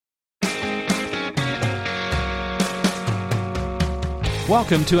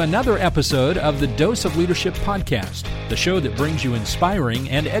Welcome to another episode of the Dose of Leadership podcast, the show that brings you inspiring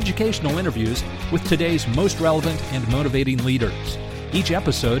and educational interviews with today's most relevant and motivating leaders. Each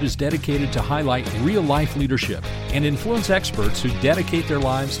episode is dedicated to highlight real-life leadership and influence experts who dedicate their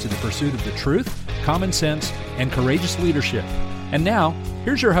lives to the pursuit of the truth, common sense, and courageous leadership. And now,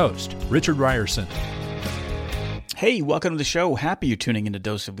 here's your host, Richard Ryerson. Hey, welcome to the show. Happy you're tuning into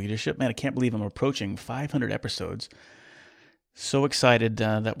Dose of Leadership. Man, I can't believe I'm approaching 500 episodes. So excited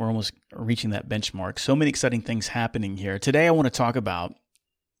that we're almost reaching that benchmark. So many exciting things happening here. Today, I want to talk about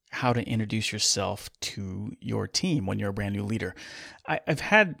how to introduce yourself to your team when you're a brand new leader. I've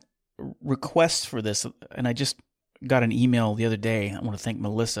had requests for this, and I just got an email the other day. I want to thank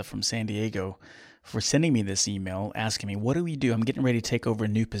Melissa from San Diego for sending me this email asking me, what do we do? I'm getting ready to take over a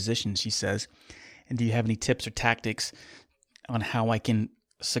new position, she says. And do you have any tips or tactics on how I can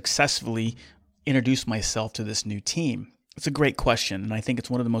successfully introduce myself to this new team? It's a great question, and I think it's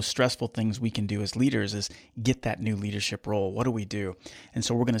one of the most stressful things we can do as leaders is get that new leadership role. What do we do? And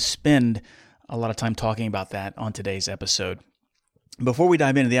so we're going to spend a lot of time talking about that on today's episode. Before we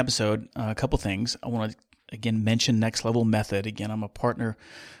dive into the episode, a couple things. I want to, again, mention Next Level Method. Again, I'm a partner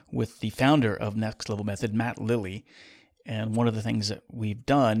with the founder of Next Level Method, Matt Lilly. And one of the things that we've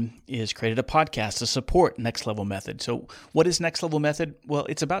done is created a podcast to support Next Level Method. So what is Next Level Method? Well,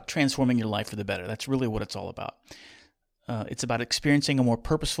 it's about transforming your life for the better. That's really what it's all about. It's about experiencing a more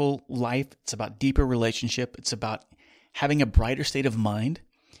purposeful life. It's about deeper relationship. It's about having a brighter state of mind.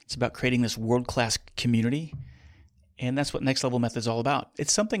 It's about creating this world-class community. And that's what Next Level Method is all about.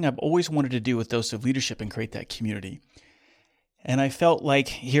 It's something I've always wanted to do with Dose of Leadership and create that community. And I felt like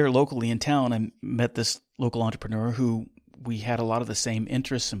here locally in town, I met this local entrepreneur who we had a lot of the same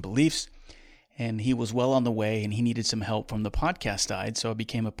interests and beliefs. And he was well on the way and he needed some help from the podcast side. So I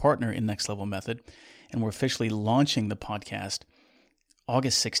became a partner in Next Level Method. And we're officially launching the podcast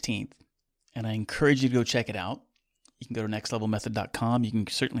August 16th. And I encourage you to go check it out. You can go to nextlevelmethod.com. You can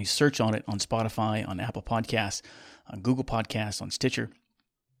certainly search on it on Spotify, on Apple Podcasts, on Google Podcasts, on Stitcher.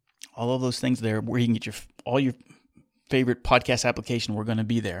 All of those things there where you can get all your favorite podcast application. We're going to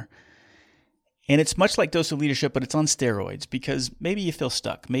be there. And it's much like Dose of Leadership, but it's on steroids because maybe you feel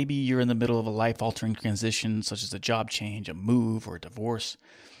stuck. Maybe you're in the middle of a life-altering transition, such as a job change, a move, or a divorce.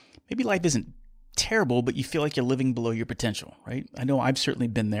 Maybe life isn't terrible, but you feel like you're living below your potential, right? I know I've certainly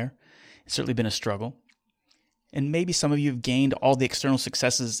been there. It's certainly been a struggle. And maybe some of you have gained all the external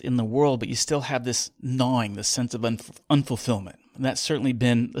successes in the world, but you still have this gnawing, this sense of unfulfillment. And that's certainly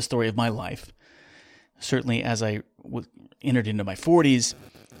been the story of my life. Certainly as I entered into my 40s,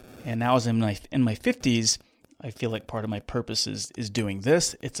 and now as I'm in my 50s, I feel like part of my purpose is doing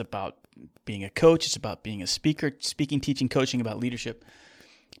this. It's about being a coach. It's about being a speaker, speaking, teaching, coaching about leadership.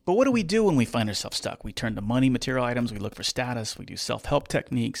 But what do we do when we find ourselves stuck? We turn to money, material items, we look for status, we do self-help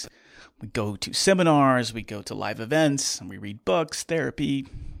techniques, we go to seminars, we go to live events, and we read books, therapy,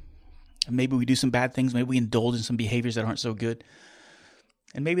 and maybe we do some bad things, maybe we indulge in some behaviors that aren't so good,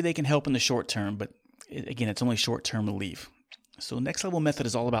 and maybe they can help in the short term, but again, it's only short-term relief. So Next Level Method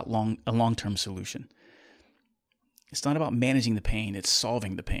is all about a long-term solution. It's not about managing the pain, it's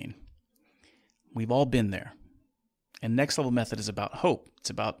solving the pain. We've all been there. And Next Level Method is about hope. It's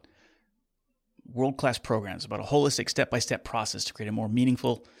about world-class programs, about a holistic step-by-step process to create a more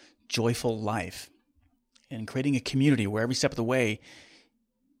meaningful, joyful life. And creating a community where every step of the way,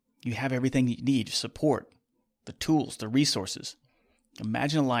 you have everything you need, support, the tools, the resources.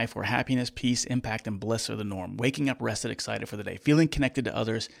 Imagine a life where happiness, peace, impact, and bliss are the norm. Waking up rested, excited for the day, feeling connected to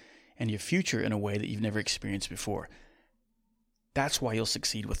others and your future in a way that you've never experienced before. That's why you'll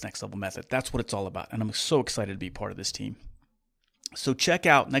succeed with Next Level Method. That's what it's all about. And I'm so excited to be part of this team. So check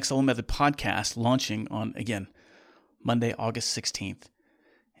out Next Level Method podcast launching on, again, Monday, August 16th,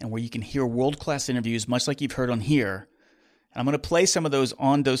 and where you can hear world-class interviews, much like you've heard on here. And I'm going to play some of those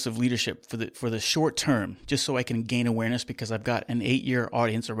on Dose of Leadership for the short term, just so I can gain awareness because I've got an 8-year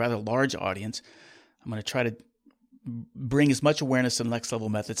audience, a rather large audience. I'm going to try to bring as much awareness to Next Level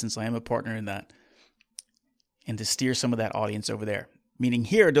Method since I am a partner in that, and to steer some of that audience over there. Meaning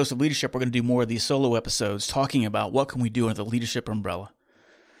here at Dose of Leadership, we're going to do more of these solo episodes talking about what can we do under the leadership umbrella.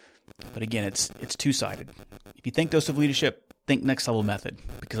 But again, it's two-sided. If you think Dose of Leadership, think Next Level Method,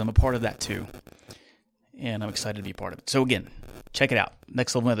 because I'm a part of that too. And I'm excited to be part of it. So again, check it out,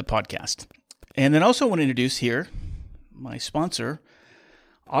 Next Level Method podcast. And then also want to introduce here my sponsor,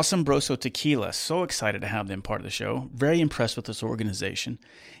 Asombroso Tequila. So excited to have them part of the show. Very impressed with this organization.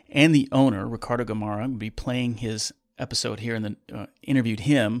 And the owner, Ricardo Gamarra, will be playing his episode here and then interviewed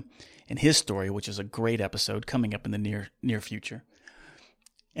him and his story, which is a great episode coming up in the near future.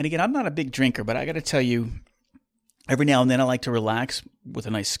 And again, I'm not a big drinker, but I got to tell you, Every now and then I like to relax with a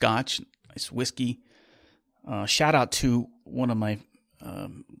nice scotch, nice whiskey. Shout out to one of my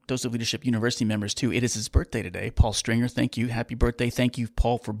Dose of Leadership University members too. It is his birthday today. Paul Stringer, thank you. Happy birthday. Thank you,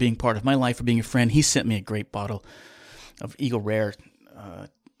 Paul, for being part of my life, for being a friend. He sent me a great bottle of Eagle Rare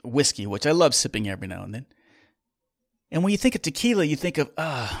whiskey, which I love sipping every now and then. And when you think of tequila, you think of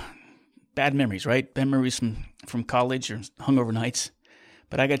bad memories, right? Bad memories from college or hungover nights.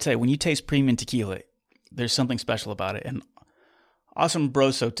 But I got to tell you, when you taste premium tequila, there's something special about it. And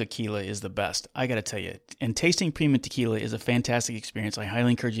Asombroso tequila is the best. I got to tell you. And tasting premium tequila is a fantastic experience. I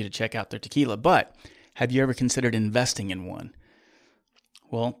highly encourage you to check out their tequila. But have you ever considered investing in one?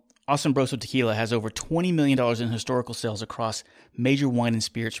 Well, Asombroso Tequila has over $20 million in historical sales across major wine and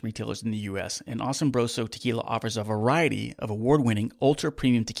spirits retailers in the U.S. And Asombroso Tequila offers a variety of award-winning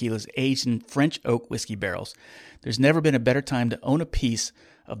ultra-premium tequilas aged in French oak whiskey barrels. There's never been a better time to own a piece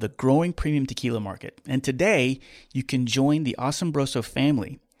of the growing premium tequila market. And today, you can join the Asombroso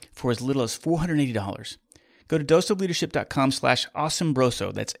family for as little as $480. Go to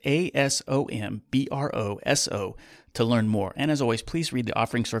doseofleadership.com/Asombroso. That's ASOMBROSO to learn more. And as always, please read the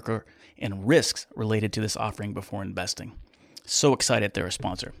offering circular and risks related to this offering before investing. So excited they're a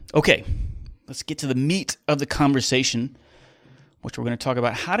sponsor. Okay, let's get to the meat of the conversation, which we're going to talk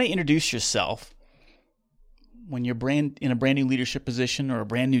about how to introduce yourself when you're in a brand new leadership position or a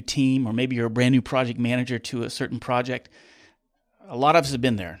brand new team, or maybe you're a brand new project manager to a certain project. A lot of us have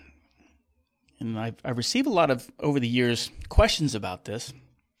been there. And I've received a lot of, over the years, questions about this,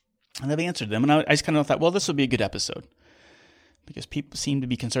 and I've answered them. And I just kind of thought, well, this will be a good episode because people seem to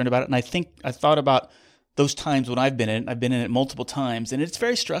be concerned about it. And I thought about those times when I've been in it. I've been in it multiple times, and it's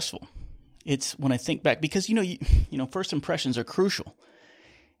very stressful. It's when I think back, because, you know, first impressions are crucial.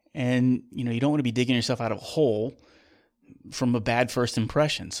 And, you don't want to be digging yourself out of a hole from a bad first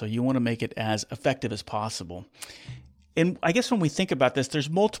impression. So you want to make it as effective as possible. And I guess when we think about this, there's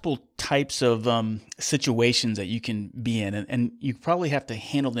multiple types of situations that you can be in, and you probably have to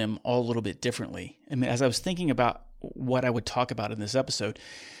handle them all a little bit differently. I mean, as I was thinking about what I would talk about in this episode,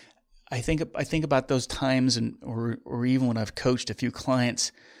 I think about those times, or even when I've coached a few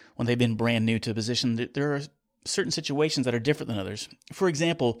clients when they've been brand new to a position, there are certain situations that are different than others. For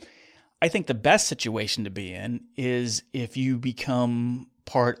example, I think the best situation to be in is if you become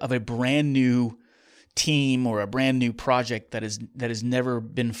part of a brand new team or a brand new project that has never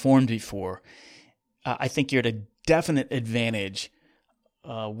been formed before. I think you're at a definite advantage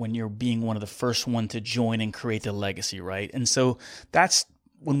when you're being one of the first one to join and create the legacy, right? And so that's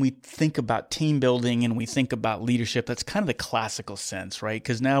when we think about team building and we think about leadership, that's kind of the classical sense, right?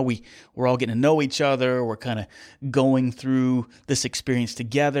 Because now we're all getting to know each other. We're kind of going through this experience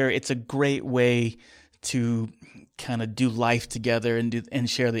together. It's a great way to kind of do life together and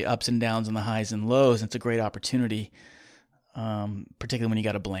share the ups and downs and the highs and lows. It's a great opportunity, particularly when you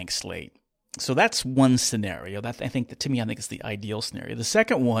got a blank slate. So that's one scenario. I think it's the ideal scenario. The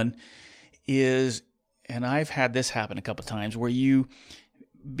second one is, and I've had this happen a couple of times, where you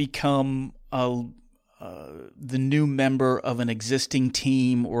become the new member of an existing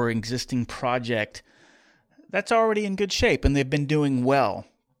team or existing project that's already in good shape and they've been doing well.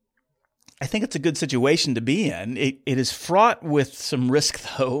 I think it's a good situation to be in. It is fraught with some risk,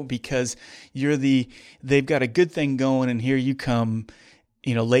 though, because they've got a good thing going, and here you come,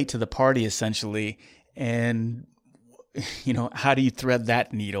 late to the party, essentially. And, how do you thread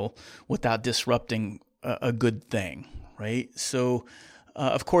that needle without disrupting a good thing, right? So,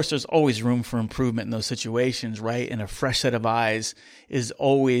 of course, there's always room for improvement in those situations, right? And a fresh set of eyes is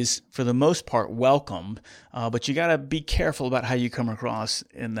always, for the most part, welcomed. But you got to be careful about how you come across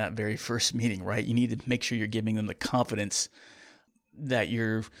in that very first meeting, right? You need to make sure you're giving them the confidence that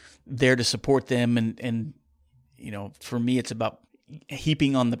you're there to support them. And for me, it's about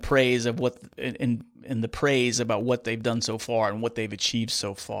heaping on the praise of what and the praise about what they've done so far and what they've achieved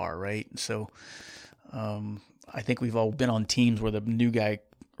so far, right? So, I think we've all been on teams where the new guy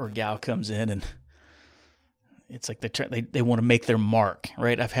or gal comes in and it's like they want to make their mark,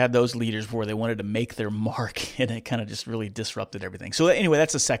 right? I've had those leaders where they wanted to make their mark and it kind of just really disrupted everything. So anyway,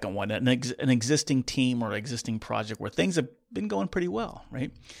 that's the second one, an existing team or existing project where things have been going pretty well,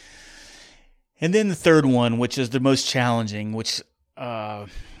 right? And then the third one, which is the most challenging, which is why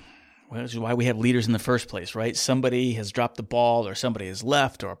we have leaders in the first place, right? Somebody has dropped the ball or somebody has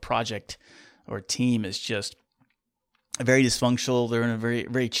left or a project or a team is just very dysfunctional. They're in a very,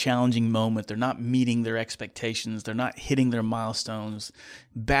 very challenging moment. They're not meeting their expectations. They're not hitting their milestones.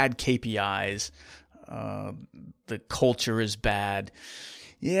 Bad KPIs. The culture is bad.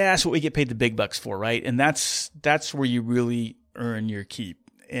 Yeah, that's what we get paid the big bucks for, right? And that's where you really earn your keep.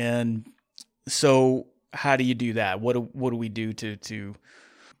 And so how do you do that? What do we do to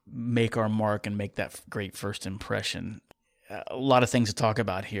make our mark and make that great first impression? A lot of things to talk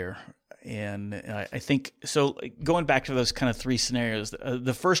about here. And I think, so going back to those kind of three scenarios,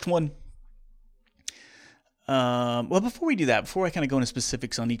 the first one, well, before we do that, before I kind of go into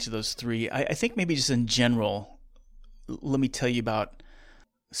specifics on each of those three, I think maybe just in general, let me tell you about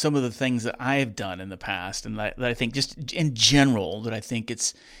some of the things that I have done in the past, and that I think just in general, that I think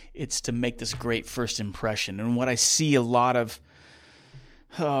it's to make this great first impression. And what I see a lot of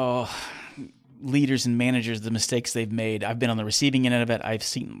leaders and managers, the mistakes they've made. I've been on the receiving end of it. I've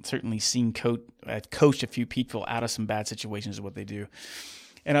certainly seen coached a few people out of some bad situations is what they do.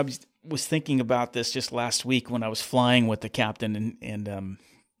 And I was thinking about this just last week when I was flying with the captain, and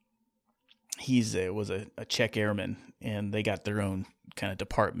was a Czech airman, and they got their own kind of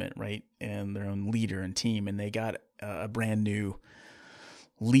department, right, and their own leader and team, and they got a brand new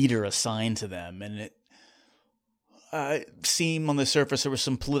leader assigned to them, and it seemed on the surface there was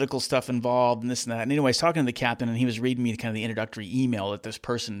some political stuff involved and this and that. And anyway, I was talking to the captain, and he was reading me kind of the introductory email that this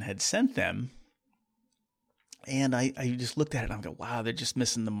person had sent them. And I just looked at it and I'm going, wow, they're just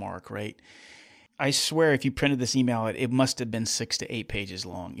missing the mark, right? I swear if you printed this email, it must have been 6 to 8 pages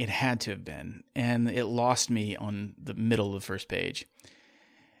long. It had to have been. And it lost me on the middle of the first page.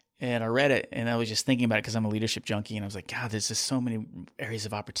 And I read it, and I was just thinking about it because I'm a leadership junkie, and I was like, God, there's just so many areas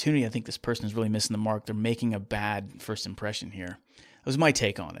of opportunity. I think this person is really missing the mark. They're making a bad first impression here. That was my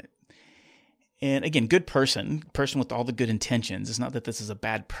take on it. And again, good person with all the good intentions. It's not that this is a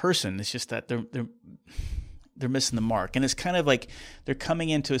bad person. It's just that they're missing the mark. And it's kind of like they're coming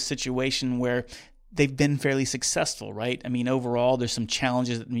into a situation where they've been fairly successful, right? I mean, overall, there's some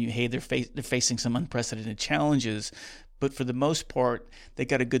challenges that they're facing some unprecedented challenges, but for the most part, they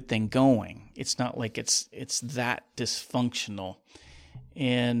got a good thing going. It's not like it's that dysfunctional.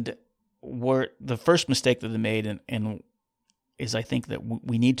 And the first mistake that they made, and is I think that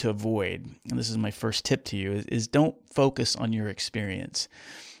we need to avoid, and this is my first tip to you, is don't focus on your experience.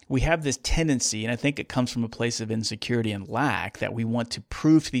 We have this tendency, and I think it comes from a place of insecurity and lack, that we want to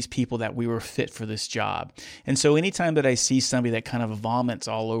prove to these people that we were fit for this job. And so anytime that I see somebody that kind of vomits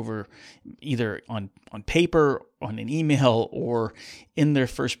all over, either on paper, on an email, or in their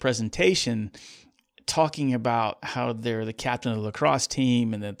first presentation, talking about how they're the captain of the lacrosse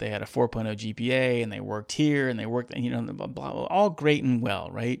team and that they had a 4.0 GPA and they worked here and they worked, blah, blah, blah, all great and well,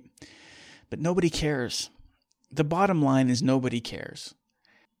 right? But nobody cares. The bottom line is nobody cares.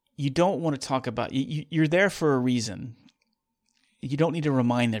 You don't want to talk about, you're there for a reason. You don't need to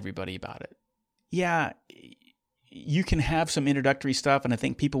remind everybody about it. Yeah, you can have some introductory stuff, and I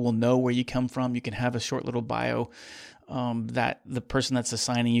think people will know where you come from. You can have a short little bio that the person that's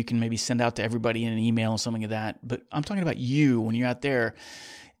assigning you can maybe send out to everybody in an email or something like that. But I'm talking about you when you're out there.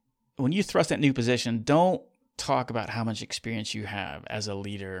 When you thrust that new position, don't talk about how much experience you have as a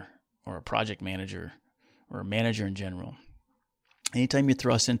leader or a project manager or a manager in general. Anytime you're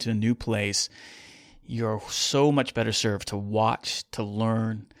thrust into a new place, you're so much better served to watch, to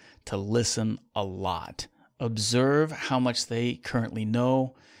learn, to listen a lot. Observe how much they currently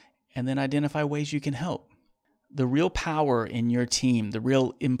know, and then identify ways you can help. The real power in your team, the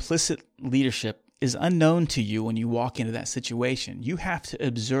real implicit leadership, is unknown to you when you walk into that situation. You have to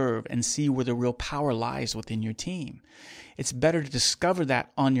observe and see where the real power lies within your team. It's better to discover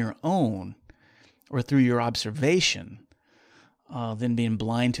that on your own or through your observation than being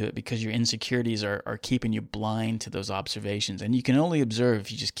blind to it, because your insecurities are keeping you blind to those observations. And you can only observe if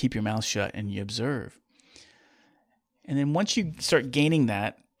you just keep your mouth shut and you observe. And then once you start gaining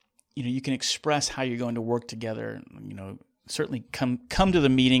that, you can express how you're going to work together. Certainly come to the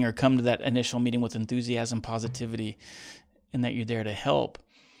meeting or come to that initial meeting with enthusiasm, positivity, and that you're there to help.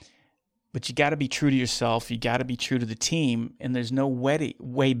 But you got to be true to yourself. You got to be true to the team. And there's no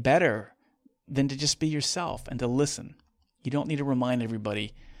way better than to just be yourself and to listen. You don't need to remind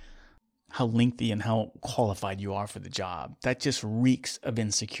everybody how lengthy and how qualified you are for the job. That just reeks of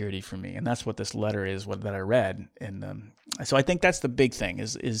insecurity for me. And that's what this letter is, that I read. And so I think that's the big thing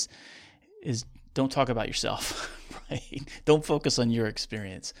is don't talk about yourself, right? Don't focus on your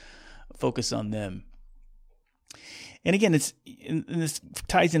experience. Focus on them. And again, this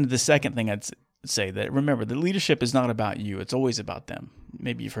ties into the second thing I'd say, that remember, the leadership is not about you. It's always about them.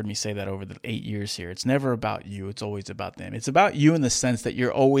 Maybe you've heard me say that over the 8 years here. It's never about you. It's always about them. It's about you in the sense that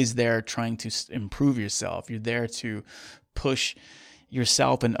you're always there trying to improve yourself. You're there to push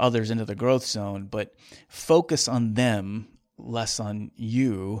yourself and others into the growth zone, but focus on them, less on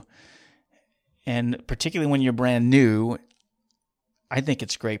you. And particularly when you're brand new, I think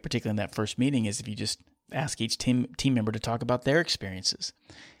it's great, particularly in that first meeting, is if you just ask each team member to talk about their experiences.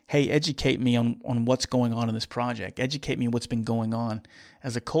 hey, educate me on what's going on in this project. Educate me what's been going on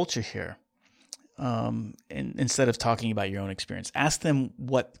as a culture here. And instead of talking about your own experience, ask them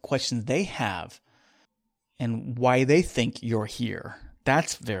what questions they have and why they think you're here.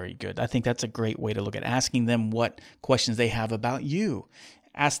 That's very good. I think that's a great way to look at asking them what questions they have about you.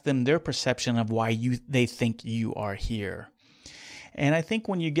 Ask them their perception of why they think you are here. And I think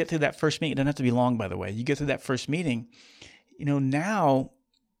when you get through that first meeting, it doesn't have to be long, by the way. You get through that first meeting, now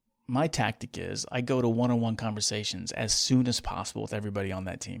my tactic is I go to one-on-one conversations as soon as possible with everybody on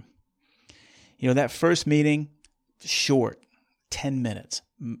that team. That first meeting, short, 10 minutes.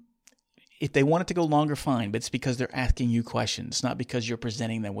 If they want it to go longer, fine, but it's because they're asking you questions, not because you're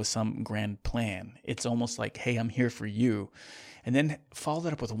presenting them with some grand plan. It's almost like, hey, I'm here for you. And then follow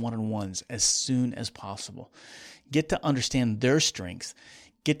that up with one-on-ones as soon as possible. Get to understand their strengths.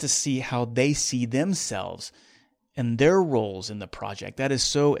 Get to see how they see themselves and their roles in the project. That is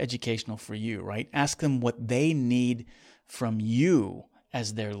so educational for you, right? Ask them what they need from you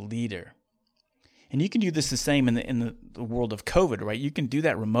as their leader. And you can do this the same in the world of COVID, right? You can do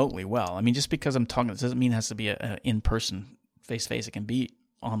that remotely well. I mean, just because I'm talking, this doesn't mean it has to be an in-person, face-to-face. It can be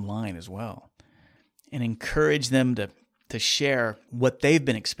online as well. And encourage them to share what they've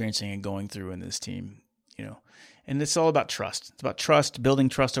been experiencing and going through in this team, And it's all about trust. It's about trust, building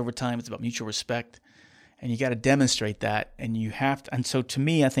trust over time. It's about mutual respect. And you got to demonstrate that. And you have to. And so to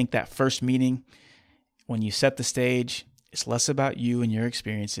me, I think that first meeting, when you set the stage, it's less about you and your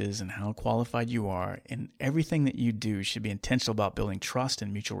experiences and how qualified you are. And everything that you do should be intentional about building trust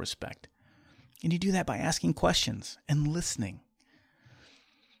and mutual respect. And you do that by asking questions and listening.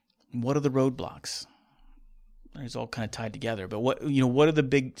 What are the roadblocks? It's all kind of tied together. But what are the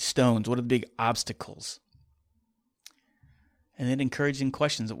big stones? What are the big obstacles? And then encouraging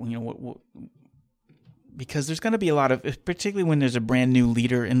questions. Because there's going to be a lot of, particularly when there's a brand new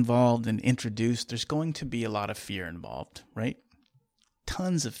leader involved and introduced, there's going to be a lot of fear involved, right?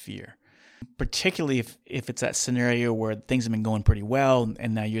 Tons of fear. Particularly if it's that scenario where things have been going pretty well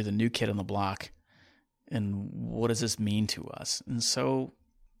and now you're the new kid on the block. And what does this mean to us? And so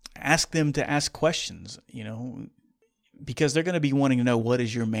ask them to ask questions, because they're going to be wanting to know what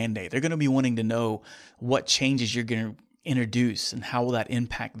is your mandate. They're going to be wanting to know what changes you're going to introduce and how will that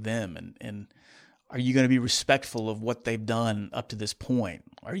impact them, and are you going to be respectful of what they've done up to this point?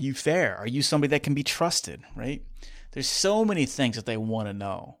 Are you fair? Are you somebody that can be trusted, right? There's so many things that they want to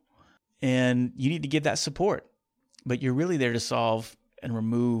know, and you need to give that support, but you're really there to solve and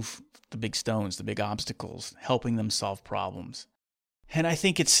remove the big stones, the big obstacles, helping them solve problems. And I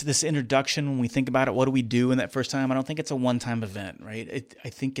think it's this introduction, when we think about it, what do we do in that first time? I don't think it's a one-time event, right? I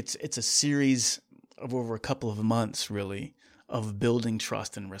think it's a series of over a couple of months, really, of building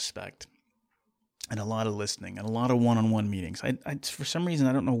trust and respect, and a lot of listening, and a lot of one-on-one meetings. I for some reason,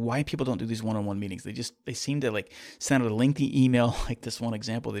 I don't know why people don't do these one-on-one meetings. They seem to send out a lengthy email, like this one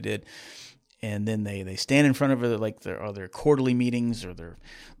example they did, and then they stand in front of their quarterly meetings or their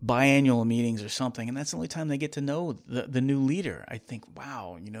biannual meetings or something, and that's the only time they get to know the new leader. I think,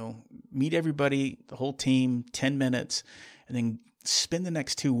 wow, meet everybody, the whole team, 10 minutes, and then spend the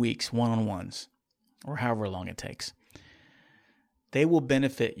next 2 weeks one-on-ones, or however long it takes. They will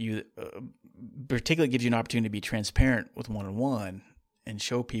benefit you, particularly gives you an opportunity to be transparent with one-on-one and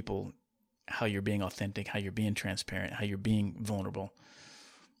show people how you're being authentic, how you're being transparent, how you're being vulnerable.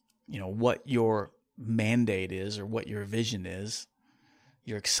 What your mandate is or what your vision is,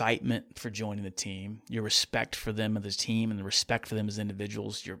 your excitement for joining the team, your respect for them as a team and the respect for them as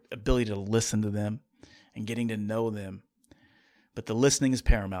individuals, your ability to listen to them and getting to know them. But the listening is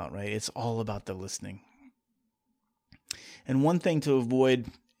paramount, right? It's all about the listening. And one thing to avoid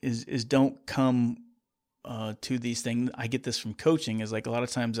is don't come to these things. I get this from coaching, is a lot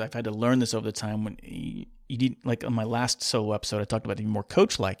of times I've had to learn this over the time when you need, on my last solo episode, I talked about being more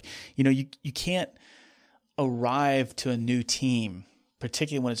coach-like. You can't arrive to a new team,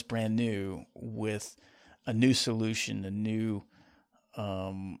 particularly when it's brand new, with a new solution, a new,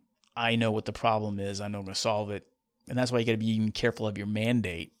 I know what the problem is, I know I'm going to solve it. And that's why you got to be even careful of your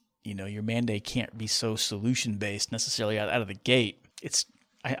mandate. Your mandate can't be so solution-based necessarily out of the gate.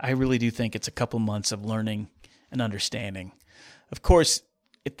 I really do think it's a couple months of learning and understanding. Of course,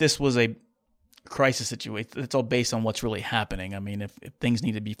 if this was a crisis situation, it's all based on what's really happening. I mean, if things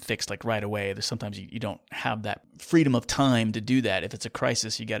need to be fixed right away, there's sometimes you don't have that freedom of time to do that. If it's a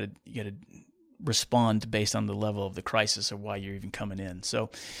crisis, you got to respond based on the level of the crisis or why you're even coming in.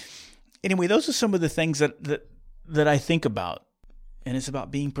 So anyway, those are some of the things that I think about. And it's about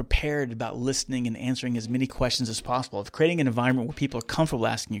being prepared, about listening and answering as many questions as possible, of creating an environment where people are comfortable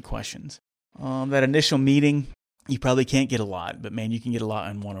asking you questions. That initial meeting, You probably can't get a lot, but man, you can get a lot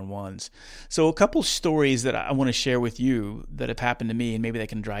in one-on-ones. So a couple stories that I want to share with you that have happened to me, and maybe they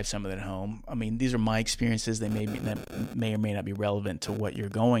can drive some of that home. I mean, these are my experiences. They may or may not be relevant to what you're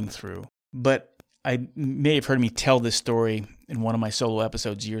going through. But I may have heard me tell this story in one of my solo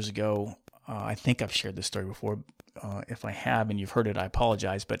episodes years ago. I think I've shared this story before. If I have and you've heard it, I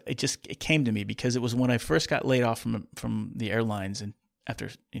apologize. But it came to me because it was when I first got laid off from the airlines after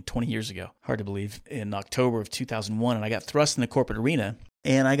 20 years ago, hard to believe, in October of 2001. And I got thrust in the corporate arena,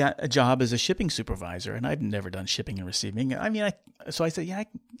 and I got a job as a shipping supervisor. And I've never done shipping and receiving. I mean, so I said, yeah,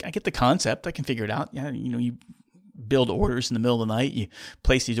 I get the concept. I can figure it out. Yeah, you build orders in the middle of the night. You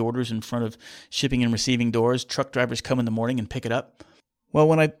place these orders in front of shipping and receiving doors. Truck drivers come in the morning and pick it up. Well,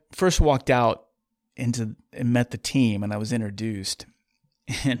 when I first walked out and met the team and I was introduced,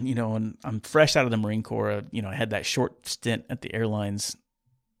 and, and I'm fresh out of the Marine Corps, I had that short stint at the airlines,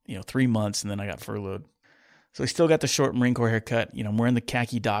 3 months, and then I got furloughed. So I still got the short Marine Corps haircut. I'm wearing the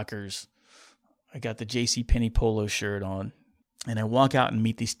khaki Dockers. I got the JCPenney polo shirt on, and I walk out and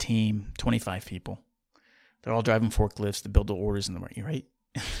meet this team, 25 people. They're all driving forklifts to build the orders in the morning, right?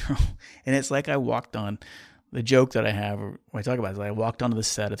 And it's like I walked on, the joke that I have, or what I talk about is I walked onto the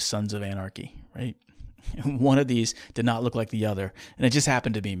set of Sons of Anarchy, right? One of these did not look like the other, and it just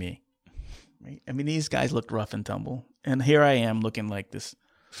happened to be me. Right? I mean, these guys looked rough and tumble, and here I am looking like this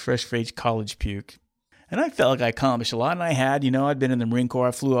fresh-faced college puke. And I felt like I accomplished a lot, and I had. I'd been in the Marine Corps.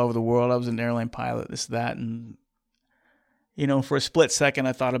 I flew all over the world. I was an airline pilot, this, that, and, for a split second,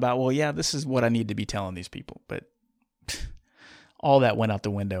 I thought about, well, yeah, this is what I need to be telling these people. But all that went out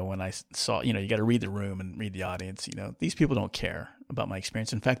the window when I saw, you got to read the room and read the audience. These people don't care about my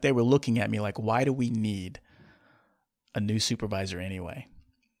experience. In fact, they were looking at me like, why do we need a new supervisor anyway?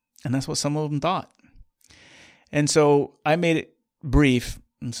 And that's what some of them thought. And so I made it brief.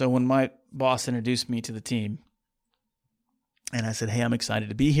 And so when my boss introduced me to the team, and I said, hey, I'm excited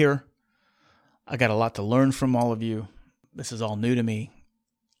to be here. I got a lot to learn from all of you. This is all new to me.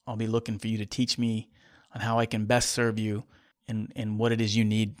 I'll be looking for you to teach me on how I can best serve you and what it is you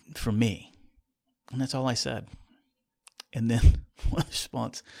need from me. And that's all I said. And then one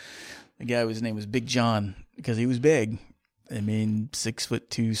response, the guy whose name was Big John, because he was big. I mean, 6'2",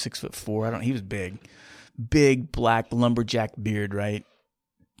 6'4". He was big. Big black lumberjack beard, right?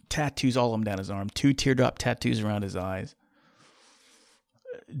 Tattoos all up down his arm. 2 teardrop tattoos around his eyes.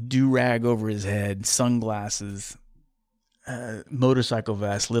 Do-rag over his head. Sunglasses. Motorcycle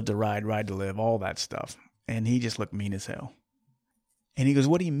vest. Live to ride, ride to live. All that stuff. And he just looked mean as hell. And he goes,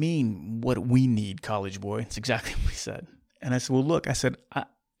 what do you mean, what we need, college boy? It's exactly what he said. And I said, well, look,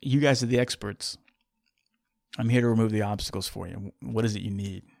 you guys are the experts. I'm here to remove the obstacles for you. What is it you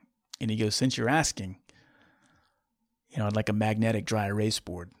need? And he goes, since you're asking, I'd like a magnetic dry erase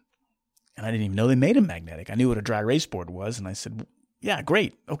board. And I didn't even know they made them magnetic. I knew what a dry erase board was. And I said, yeah,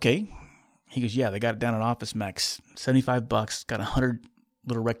 great. Okay. He goes, yeah, they got it down at Office Max, $75, got 100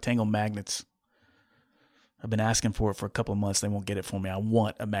 little rectangle magnets. I've been asking for it for a couple of months. They won't get it for me. I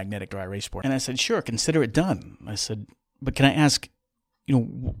want a magnetic dry erase board. And I said, sure, consider it done. I said, but can I ask,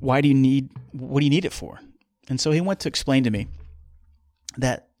 what do you need it for? And so he went to explain to me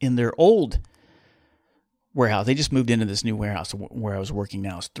that in their old warehouse, they just moved into this new warehouse where I was working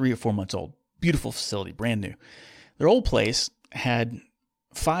now. It's 3 or 4 months old. Beautiful facility, brand new. Their old place had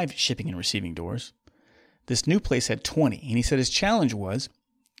 5 shipping and receiving doors. This new place had 20. And he said his challenge was,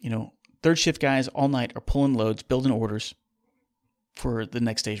 third shift guys all night are pulling loads, building orders for the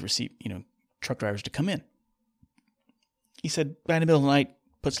next day's receipt, truck drivers to come in. He said, right in the middle of the night,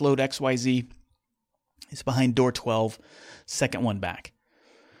 puts load XYZ. It's behind door 12, second one back.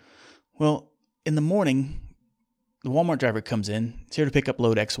 Well, in the morning, the Walmart driver comes in. He's here to pick up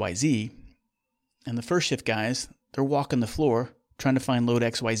load XYZ. And the first shift guys, they're walking the floor trying to find load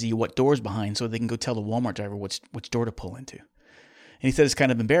XYZ, what door's behind, so they can go tell the Walmart driver which door to pull into. And he said it's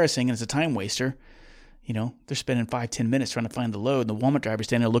kind of embarrassing and it's a time waster. They're spending 5-10 minutes trying to find the load. And the Walmart driver's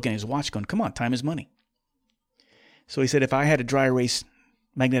standing there looking at his watch going, come on, time is money. So he said if I had a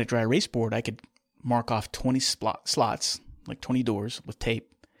magnetic dry erase board, I could mark off 20 slots, like 20 doors with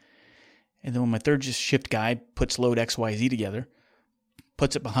tape. And then when my third shift guy puts load XYZ together,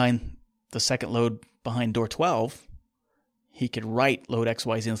 puts it behind the second load behind door 12, he could write load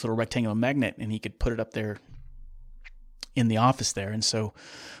XYZ in this little rectangular magnet and he could put it up there in the office there. And so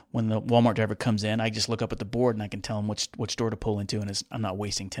when the Walmart driver comes in, I just look up at the board and I can tell him which door to pull into, and I'm not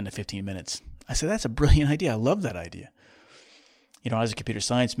wasting 10 to 15 minutes. I said, that's a brilliant idea. I love that idea. I was a computer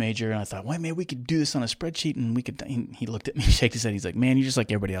science major, and I thought, well, maybe we could do this on a spreadsheet, and we could. He looked at me, shaked his head. He's like, man, you're just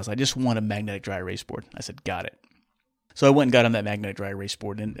like everybody else. I just want a magnetic dry erase board. I said, got it. So I went and got on that magnetic dry erase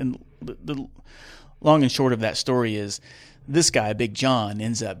board. And the long and short of that story is this guy, Big John,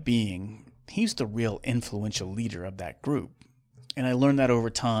 ends up he's the real influential leader of that group. And I learned that over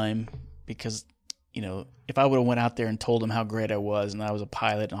time because, if I would have went out there and told him how great I was and I was a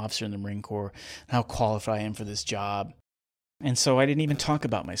pilot, an officer in the Marine Corps, and how qualified I am for this job. And so I didn't even talk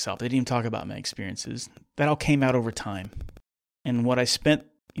about myself. I didn't even talk about my experiences. That all came out over time. And what I spent,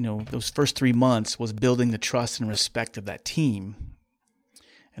 those first 3 months was building the trust and respect of that team.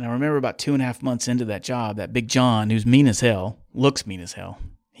 And I remember about 2.5 months into that job, that Big John, who's mean as hell, looks mean as hell.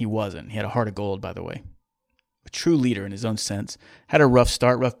 He wasn't. He had a heart of gold, by the way. A true leader in his own sense. Had a rough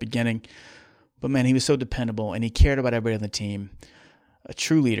start, rough beginning. But man, he was so dependable and he cared about everybody on the team. A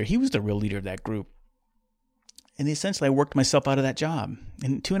true leader. He was the real leader of that group. And essentially, I worked myself out of that job.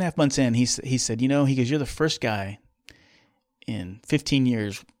 And 2.5 months in, he said, he goes, you're the first guy in 15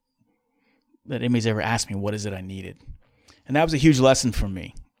 years that anybody's ever asked me, what is it I needed? And that was a huge lesson for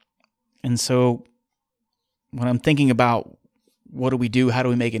me. And so when I'm thinking about what do we do, how do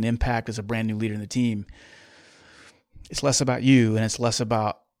we make an impact as a brand new leader in the team, it's less about you and it's less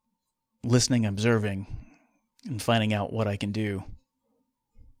about listening, observing, and finding out what I can do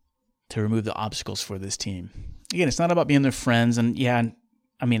to remove the obstacles for this team. Again, it's not about being their friends. And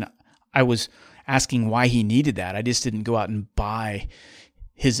I was asking why he needed that. I just didn't go out and buy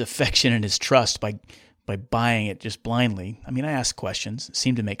his affection and his trust by buying it just blindly. I asked questions. It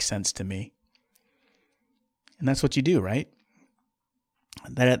seemed to make sense to me. And that's what you do, right?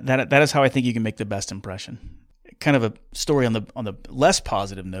 That is how I think you can make the best impression. Kind of a story on the less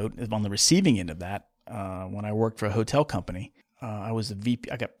positive note is on the receiving end of that. When I worked for a hotel company, I was the VP.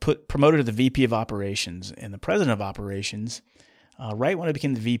 I got promoted to the VP of operations, and the president of operations, right when I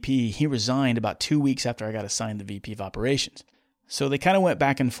became the VP, he resigned about 2 weeks after I got assigned the VP of operations. So they kind of went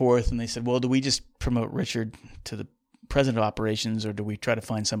back and forth, and they said, well, do we just promote Richard to the president of operations, or do we try to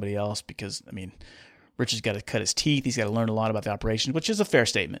find somebody else? Because, Richard's got to cut his teeth. He's got to learn a lot about the operations, which is a fair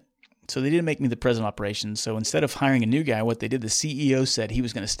statement. So they didn't make me the president of operations. So instead of hiring a new guy, what they did, the CEO said he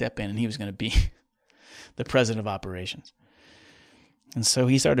was going to step in and he was going to be the president of operations. And so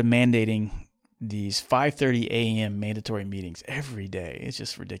he started mandating these 5:30 a.m. mandatory meetings every day. It's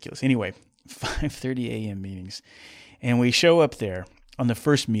just ridiculous. Anyway, 5:30 a.m. meetings. And we show up there on the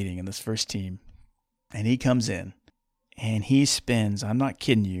first meeting in this first team, and he comes in, and he spends, I'm not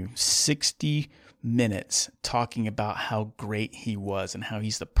kidding you, 60 minutes talking about how great he was and how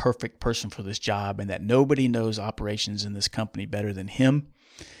he's the perfect person for this job and that nobody knows operations in this company better than him.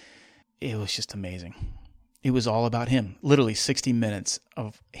 It was just amazing. It was all about him. Literally 60 minutes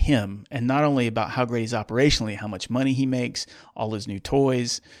of him, and not only about how great he's operationally, how much money he makes, all his new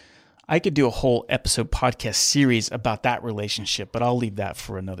toys. I could do a whole episode podcast series about that relationship, but I'll leave that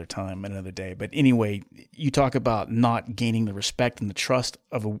for another time, another day. But anyway, you talk about not gaining the respect and the trust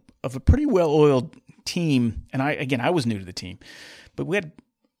of a pretty well-oiled team. And I was new to the team, but we had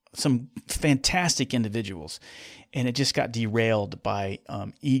some fantastic individuals, and it just got derailed by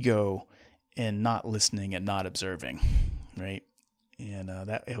ego and not listening and not observing, right? And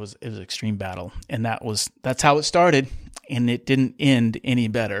that it was an extreme battle, and that's how it started, and it didn't end any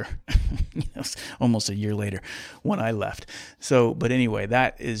better. Almost a year later when I left. So, but anyway,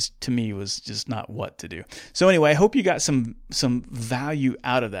 that is to me was just not what to do. So anyway, I hope you got some value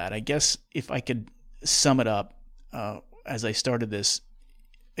out of that. I guess if I could sum it up as I started this.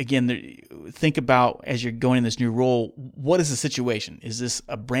 Again, think about as you're going in this new role, what is the situation? Is this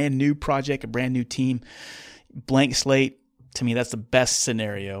a brand new project, a brand new team, blank slate? To me, that's the best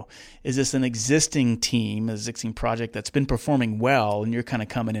scenario. Is this an existing team, an existing project that's been performing well and you're kind of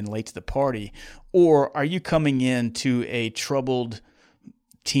coming in late to the party? Or are you coming in to a troubled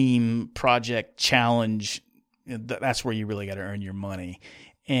team project challenge? That's where you really got to earn your money.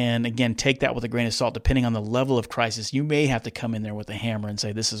 And again, take that with a grain of salt. Depending on the level of crisis, you may have to come in there with a hammer and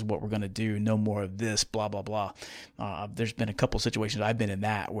say, this is what we're going to do. No more of this, blah, blah, blah. There's been a couple situations I've been in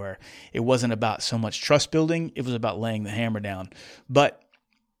that where it wasn't about so much trust building. It was about laying the hammer down. But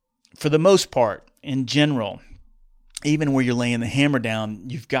for the most part, in general, even where you're laying the hammer down,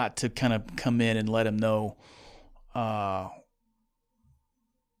 you've got to kind of come in and let them know.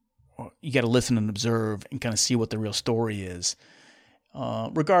 You got to listen and observe and kind of see what the real story is.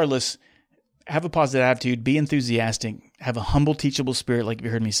 Regardless, have a positive attitude, be enthusiastic, have a humble, teachable spirit, like you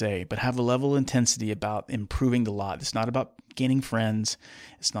heard me say, but have a level of intensity about improving the lot. It's not about gaining friends.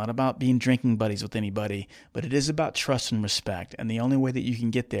 It's not about being drinking buddies with anybody, but it is about trust and respect. And the only way that you can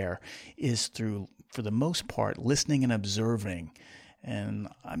get there is through, for the most part, listening and observing. And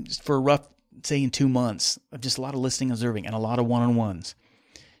I'm just for a rough, say in 2 months, of just a lot of listening and observing and a lot of one-on-ones.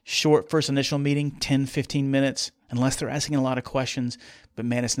 Short first initial meeting, 10, 15 minutes, unless they're asking a lot of questions. But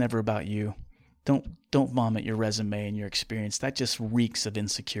man, it's never about you. Don't vomit your resume and your experience. That just reeks of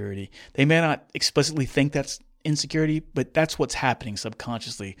insecurity. They may not explicitly think that's insecurity, but that's what's happening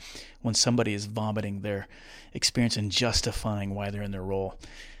subconsciously when somebody is vomiting their experience and justifying why they're in their role.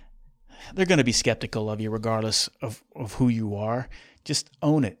 They're going to be skeptical of you regardless of who you are. Just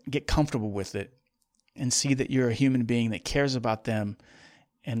own it, get comfortable with it, and see that you're a human being that cares about them,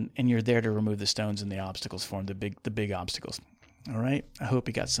 and you're there to remove the stones and the obstacles for them, the big obstacles. All right? I hope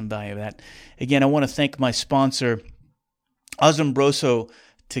you got some value of that. Again, I want to thank my sponsor, Asombroso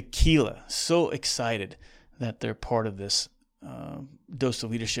Tequila. So excited that they're part of this Dose of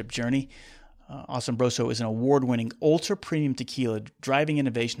Leadership journey. Asombroso is an award-winning ultra-premium tequila driving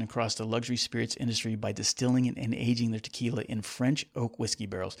innovation across the luxury spirits industry by distilling and aging their tequila in French oak whiskey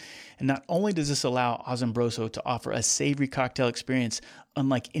barrels. And not only does this allow Asombroso to offer a savory cocktail experience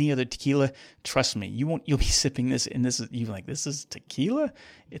unlike any other tequila, trust me, you'll be sipping this and you're like, this is tequila?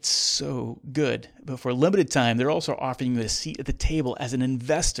 It's so good. But for a limited time, they're also offering you a seat at the table as an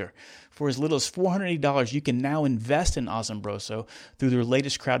investor. For as little as $480, you can now invest in Asombroso through their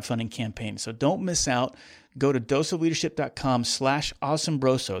latest crowdfunding campaign. So don't miss out. Go to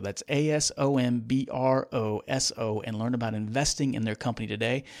doseofleadership.com/Asombroso. That's ASOMBROSO, and learn about investing in their company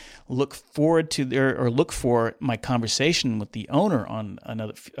today. Look for my conversation with the owner on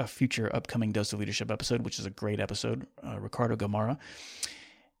a future upcoming Dose of Leadership episode, which is a great episode, Ricardo Gamarra.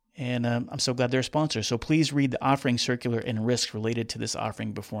 And I'm so glad they're a sponsor. So please read the offering circular and risks related to this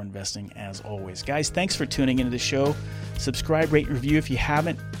offering before investing, as always. Guys, thanks for tuning into the show. Subscribe, rate, and review if you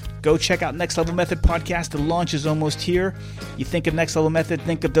haven't. Go check out Next Level Method podcast. The launch is almost here. You think of Next Level Method,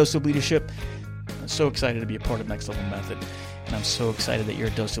 think of Dose of Leadership. I'm so excited to be a part of Next Level Method. And I'm so excited that you're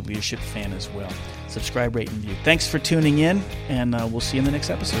a Dose of Leadership fan as well. Subscribe, rate, and review. Thanks for tuning in, and we'll see you in the next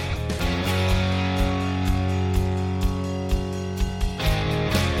episode.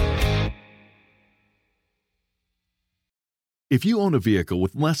 If you own a vehicle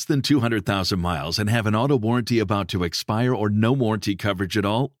with less than 200,000 miles and have an auto warranty about to expire or no warranty coverage at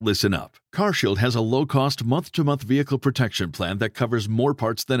all, listen up. CarShield has a low-cost month-to-month vehicle protection plan that covers more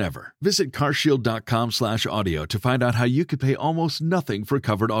parts than ever. Visit carshield.com/audio to find out how you could pay almost nothing for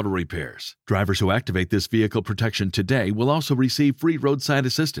covered auto repairs. Drivers who activate this vehicle protection today will also receive free roadside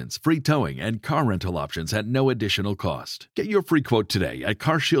assistance, free towing, and car rental options at no additional cost. Get your free quote today at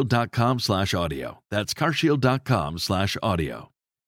carshield.com/audio. That's carshield.com/audio.